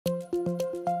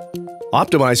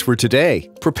Optimize for today,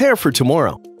 prepare for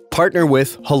tomorrow. Partner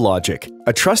with Hologic,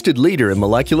 a trusted leader in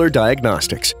molecular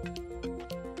diagnostics.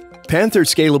 Panther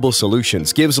Scalable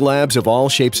Solutions gives labs of all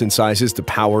shapes and sizes the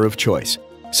power of choice.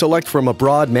 Select from a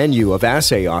broad menu of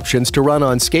assay options to run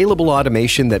on scalable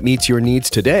automation that meets your needs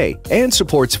today and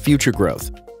supports future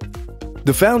growth.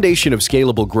 The foundation of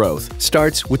scalable growth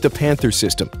starts with the Panther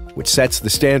system, which sets the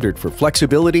standard for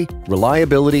flexibility,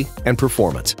 reliability, and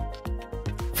performance.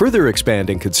 Further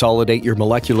expand and consolidate your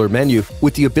molecular menu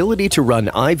with the ability to run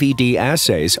IVD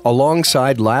assays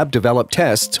alongside lab-developed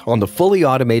tests on the fully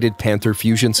automated Panther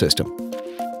Fusion System.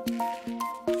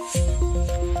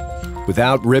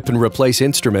 Without rip-and-replace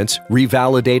instruments,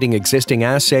 revalidating existing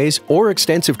assays, or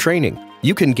extensive training,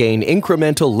 you can gain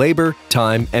incremental labor,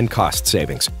 time, and cost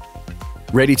savings.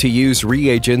 Ready-to-use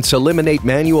reagents eliminate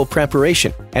manual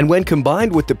preparation, and when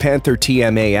combined with the Panther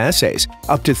TMA assays,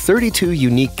 up to 32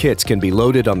 unique kits can be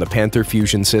loaded on the Panther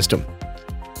Fusion system.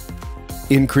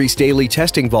 Increase daily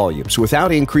testing volumes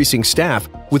without increasing staff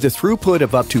with a throughput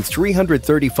of up to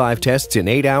 335 tests in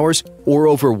 8 hours or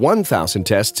over 1,000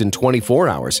 tests in 24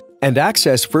 hours, and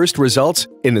access first results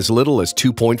in as little as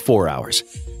 2.4 hours.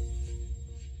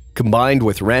 Combined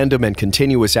with random and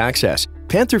continuous access,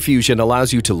 Panther Fusion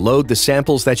allows you to load the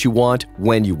samples that you want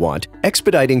when you want,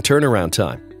 expediting turnaround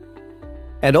time.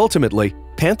 And ultimately,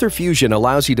 Panther Fusion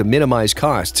allows you to minimize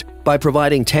costs by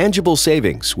providing tangible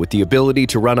savings with the ability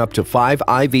to run up to 5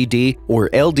 IVD or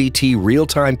LDT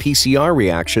real-time PCR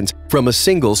reactions from a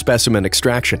single specimen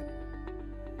extraction.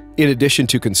 In addition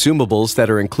to consumables that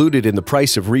are included in the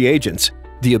price of reagents,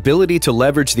 the ability to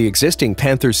leverage the existing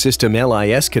Panther System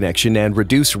LIS connection and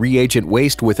reduce reagent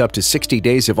waste with up to 60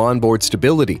 days of onboard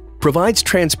stability provides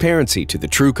transparency to the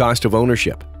true cost of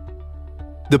ownership.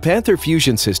 The Panther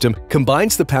Fusion System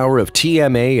combines the power of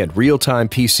TMA and real-time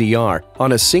PCR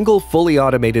on a single fully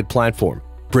automated platform,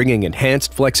 bringing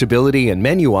enhanced flexibility and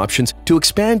menu options to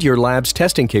expand your lab's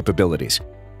testing capabilities.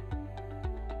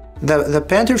 The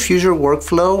Panther Fusion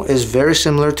workflow is very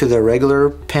similar to the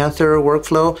regular Panther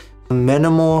workflow.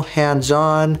 Minimal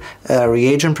hands-on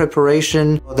reagent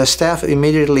preparation. The staff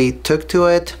immediately took to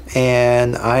it,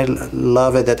 and I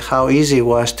love it at how easy it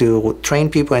was to train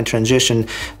people and transition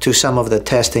to some of the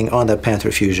testing on the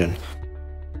Panther Fusion.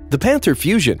 The Panther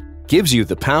Fusion gives you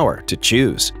the power to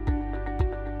choose.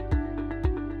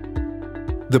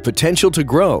 The potential to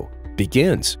grow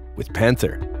begins with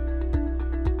Panther.